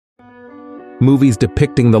movies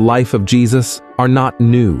depicting the life of Jesus are not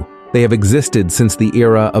new. They have existed since the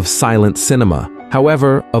era of silent cinema.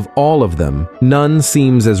 However, of all of them, none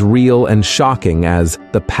seems as real and shocking as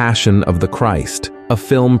The Passion of the Christ, a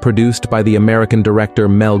film produced by the American director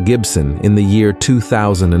Mel Gibson in the year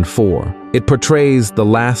 2004. It portrays the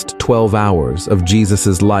last 12 hours of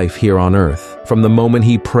Jesus' life here on earth, from the moment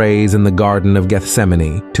he prays in the Garden of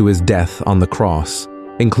Gethsemane to his death on the cross,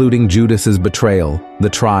 including Judas's betrayal, the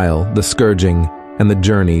trial, the scourging, and the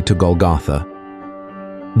journey to Golgotha.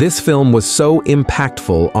 This film was so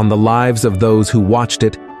impactful on the lives of those who watched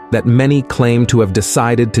it that many claim to have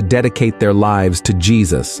decided to dedicate their lives to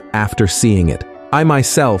Jesus after seeing it. I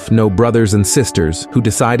myself know brothers and sisters who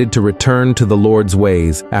decided to return to the Lord's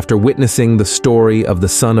ways after witnessing the story of the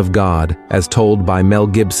Son of God as told by Mel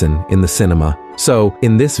Gibson in the cinema. So,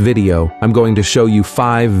 in this video, I'm going to show you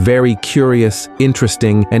 5 very curious,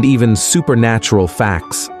 interesting, and even supernatural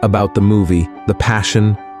facts about the movie, The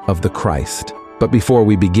Passion of the Christ. But before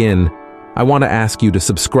we begin, I want to ask you to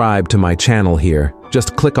subscribe to my channel here.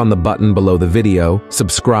 Just click on the button below the video,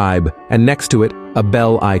 subscribe, and next to it, a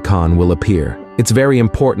bell icon will appear. It's very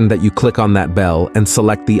important that you click on that bell and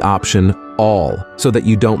select the option All, so that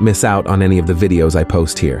you don't miss out on any of the videos I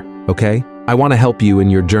post here, okay? I want to help you in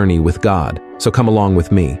your journey with God, so come along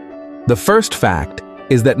with me. The first fact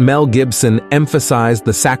is that Mel Gibson emphasized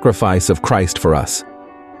the sacrifice of Christ for us.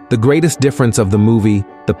 The greatest difference of the movie,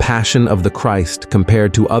 The Passion of the Christ,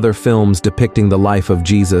 compared to other films depicting the life of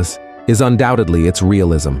Jesus, is undoubtedly its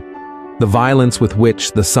realism. The violence with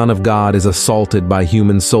which the Son of God is assaulted by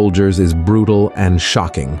human soldiers is brutal and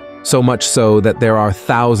shocking. So much so that there are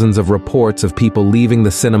thousands of reports of people leaving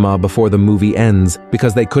the cinema before the movie ends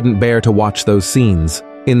because they couldn't bear to watch those scenes.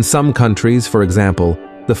 In some countries, for example,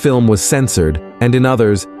 the film was censored, and in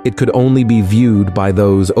others, it could only be viewed by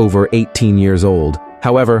those over 18 years old.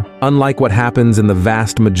 However, unlike what happens in the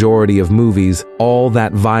vast majority of movies, all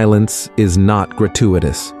that violence is not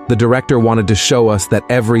gratuitous. The director wanted to show us that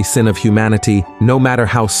every sin of humanity, no matter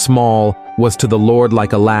how small, was to the Lord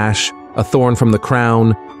like a lash, a thorn from the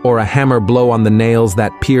crown, or a hammer blow on the nails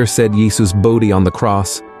that pierced Jesus' body on the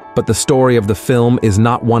cross. But the story of the film is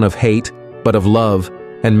not one of hate, but of love,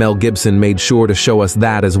 and Mel Gibson made sure to show us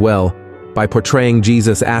that as well, by portraying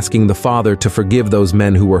Jesus asking the Father to forgive those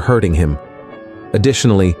men who were hurting him.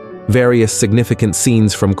 Additionally, various significant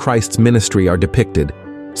scenes from Christ's ministry are depicted,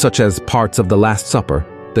 such as parts of the Last Supper,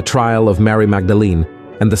 the trial of Mary Magdalene,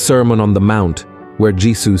 and the Sermon on the Mount, where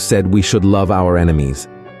Jesus said we should love our enemies.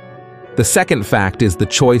 The second fact is the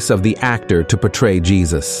choice of the actor to portray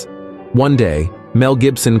Jesus. One day, Mel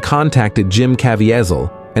Gibson contacted Jim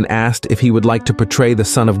Caviezel and asked if he would like to portray the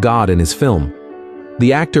Son of God in his film.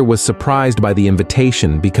 The actor was surprised by the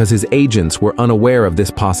invitation because his agents were unaware of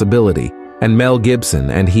this possibility, and Mel Gibson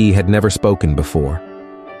and he had never spoken before.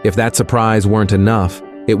 If that surprise weren't enough,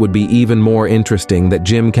 it would be even more interesting that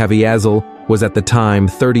Jim Caviezel was at the time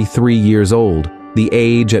 33 years old, the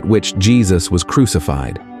age at which Jesus was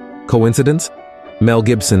crucified. Coincidence? Mel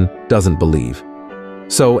Gibson doesn't believe.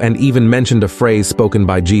 So, and even mentioned a phrase spoken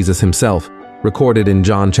by Jesus himself, recorded in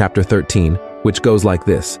John chapter 13, which goes like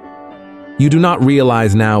this: "You do not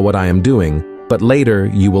realize now what I am doing, but later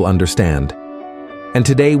you will understand." And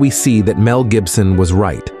today we see that Mel Gibson was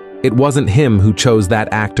right. It wasn't him who chose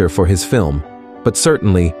that actor for his film, but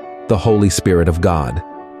certainly the Holy Spirit of God.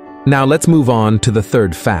 Now let's move on to the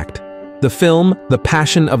third fact. The film, The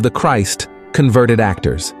Passion of the Christ, converted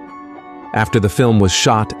actors. After the film was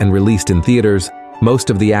shot and released in theaters, most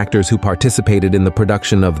of the actors who participated in the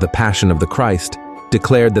production of The Passion of the Christ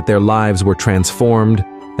declared that their lives were transformed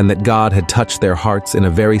and that God had touched their hearts in a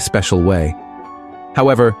very special way.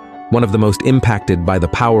 However, one of the most impacted by the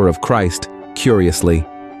power of Christ, curiously,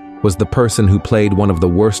 was the person who played one of the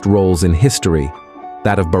worst roles in history,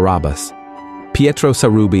 that of Barabbas. Pietro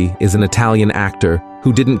Sarubi is an Italian actor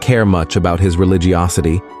who didn't care much about his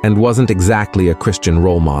religiosity and wasn't exactly a Christian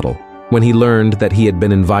role model. When he learned that he had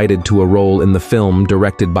been invited to a role in the film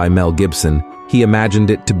directed by Mel Gibson, he imagined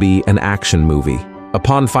it to be an action movie.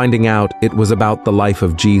 Upon finding out it was about the life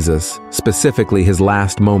of Jesus, specifically his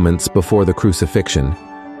last moments before the crucifixion,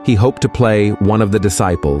 he hoped to play one of the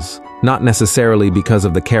disciples, not necessarily because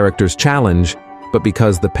of the character's challenge, but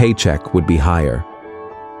because the paycheck would be higher.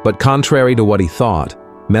 But contrary to what he thought,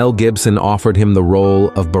 Mel Gibson offered him the role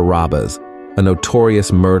of Barabbas, a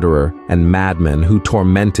notorious murderer and madman who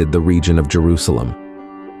tormented the region of Jerusalem.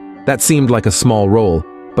 That seemed like a small role,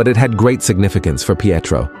 but it had great significance for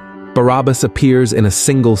Pietro. Barabbas appears in a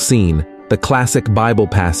single scene, the classic Bible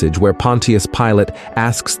passage where Pontius Pilate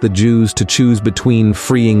asks the Jews to choose between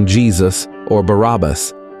freeing Jesus or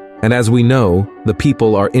Barabbas. And as we know, the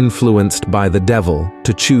people are influenced by the devil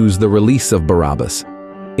to choose the release of Barabbas.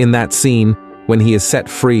 In that scene, when he is set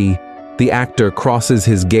free, the actor crosses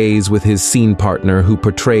his gaze with his scene partner who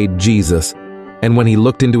portrayed Jesus, and when he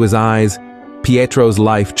looked into his eyes, Pietro's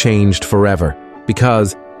life changed forever,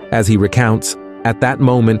 because, as he recounts, at that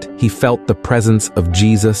moment he felt the presence of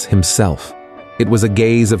Jesus himself. It was a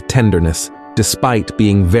gaze of tenderness, despite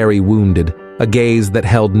being very wounded, a gaze that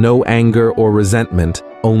held no anger or resentment,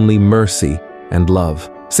 only mercy and love.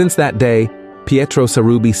 Since that day, Pietro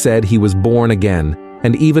Sarubi said he was born again,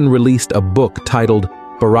 and even released a book titled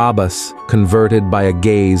Barabbas, Converted by a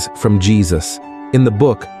Gaze from Jesus. In the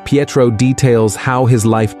book, Pietro details how his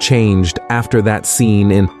life changed after that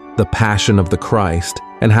scene in The Passion of the Christ,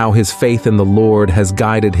 and how his faith in the Lord has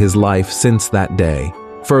guided his life since that day.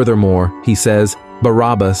 Furthermore, he says,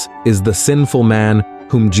 Barabbas is the sinful man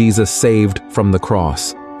whom Jesus saved from the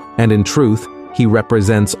cross, and in truth, he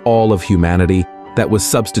represents all of humanity that was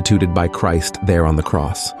substituted by Christ there on the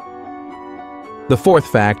cross. The fourth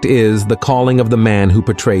fact is the calling of the man who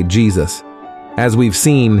portrayed Jesus. As we've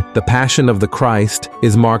seen, the Passion of the Christ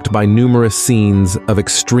is marked by numerous scenes of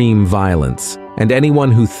extreme violence, and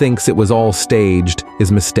anyone who thinks it was all staged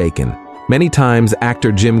is mistaken. Many times,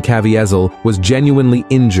 actor Jim Caviezel was genuinely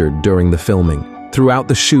injured during the filming. Throughout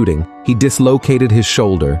the shooting, he dislocated his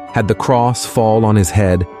shoulder, had the cross fall on his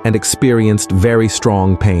head, and experienced very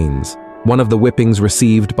strong pains. One of the whippings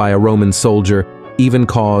received by a Roman soldier even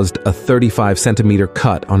caused a 35-centimeter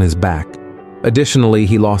cut on his back. Additionally,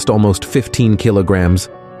 he lost almost 15 kilograms,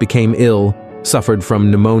 became ill, suffered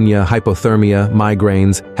from pneumonia, hypothermia,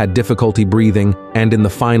 migraines, had difficulty breathing, and in the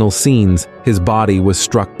final scenes, his body was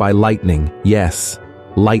struck by lightning. Yes,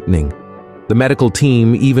 lightning. The medical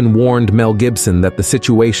team even warned Mel Gibson that the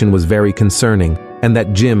situation was very concerning and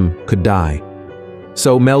that Jim could die.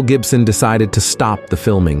 So Mel Gibson decided to stop the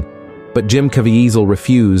filming, but Jim Caviezel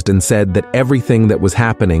refused and said that everything that was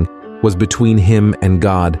happening was between him and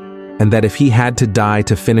God, and that if he had to die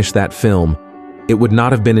to finish that film, it would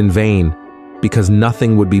not have been in vain, because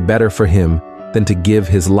nothing would be better for him than to give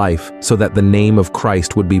his life so that the name of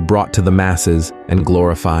Christ would be brought to the masses and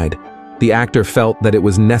glorified. The actor felt that it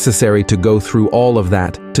was necessary to go through all of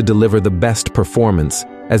that to deliver the best performance,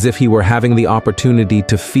 as if he were having the opportunity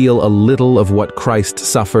to feel a little of what Christ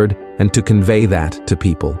suffered and to convey that to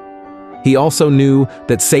people. He also knew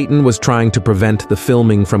that Satan was trying to prevent the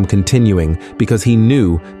filming from continuing because he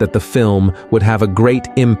knew that the film would have a great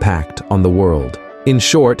impact on the world. In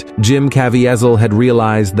short, Jim Caviezel had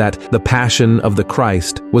realized that The Passion of the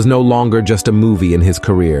Christ was no longer just a movie in his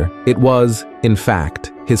career. It was, in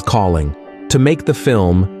fact, his calling. To make the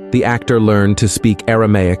film, the actor learned to speak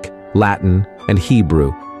Aramaic, Latin, and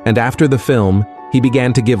Hebrew, and after the film, he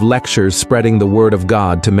began to give lectures spreading the word of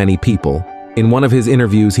God to many people. In one of his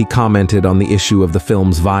interviews, he commented on the issue of the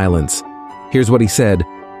film's violence. Here's what he said: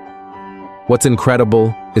 "What's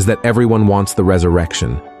incredible is that everyone wants the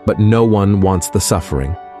resurrection, but no one wants the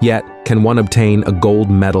suffering. Yet, can one obtain a gold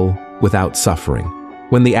medal without suffering?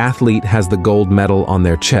 When the athlete has the gold medal on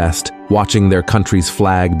their chest, watching their country's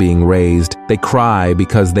flag being raised, they cry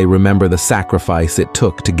because they remember the sacrifice it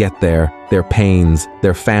took to get there, their pains,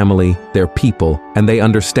 their family, their people, and they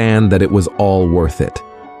understand that it was all worth it."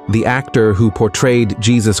 The actor who portrayed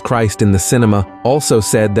Jesus Christ in the cinema also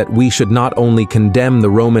said that we should not only condemn the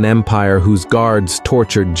Roman Empire whose guards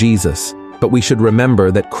tortured Jesus, but we should remember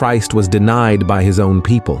that Christ was denied by his own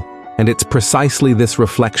people. And it's precisely this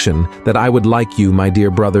reflection that I would like you, my dear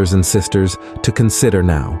brothers and sisters, to consider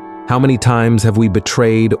now. How many times have we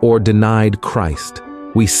betrayed or denied Christ?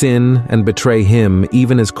 We sin and betray him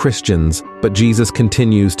even as Christians, but Jesus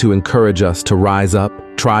continues to encourage us to rise up,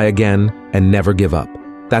 try again, and never give up.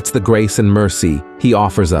 That's the grace and mercy he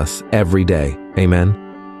offers us every day. Amen.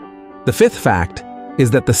 The fifth fact is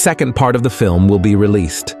that the second part of the film will be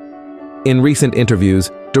released. In recent interviews,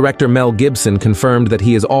 director Mel Gibson confirmed that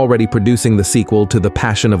he is already producing the sequel to The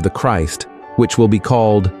Passion of the Christ, which will be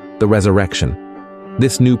called The Resurrection.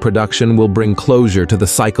 This new production will bring closure to the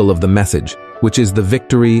cycle of the message, which is the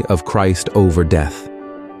victory of Christ over death.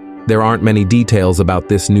 There aren't many details about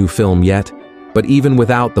this new film yet, but even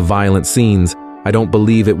without the violent scenes, I don't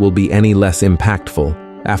believe it will be any less impactful.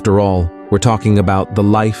 After all, we're talking about the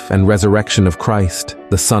life and resurrection of Christ,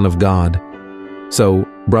 the Son of God. So,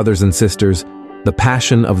 brothers and sisters, The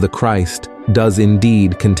Passion of the Christ does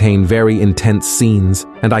indeed contain very intense scenes,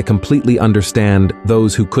 and I completely understand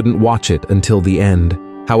those who couldn't watch it until the end.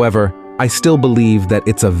 However, I still believe that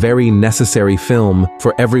it's a very necessary film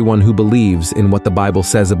for everyone who believes in what the Bible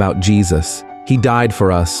says about Jesus. He died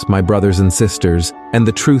for us, my brothers and sisters, and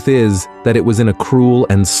the truth is that it was in a cruel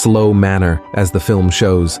and slow manner, as the film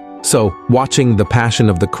shows. So, watching the Passion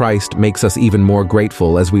of the Christ makes us even more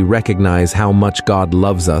grateful as we recognize how much God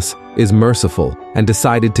loves us, is merciful, and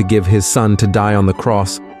decided to give his Son to die on the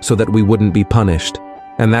cross so that we wouldn't be punished.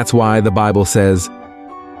 And that's why the Bible says,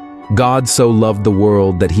 God so loved the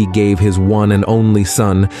world that he gave his one and only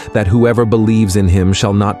Son, that whoever believes in him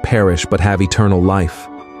shall not perish but have eternal life.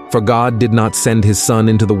 For God did not send his Son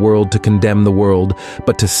into the world to condemn the world,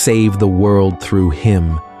 but to save the world through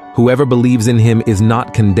him. Whoever believes in him is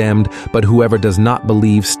not condemned, but whoever does not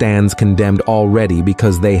believe stands condemned already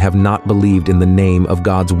because they have not believed in the name of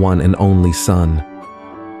God's one and only Son.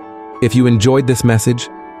 If you enjoyed this message,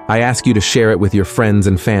 I ask you to share it with your friends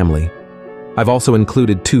and family. I've also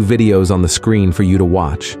included 2 videos on the screen for you to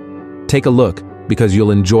watch. Take a look because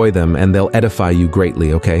you'll enjoy them and they'll edify you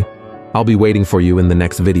greatly, okay? I'll be waiting for you in the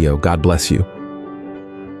next video. God bless you.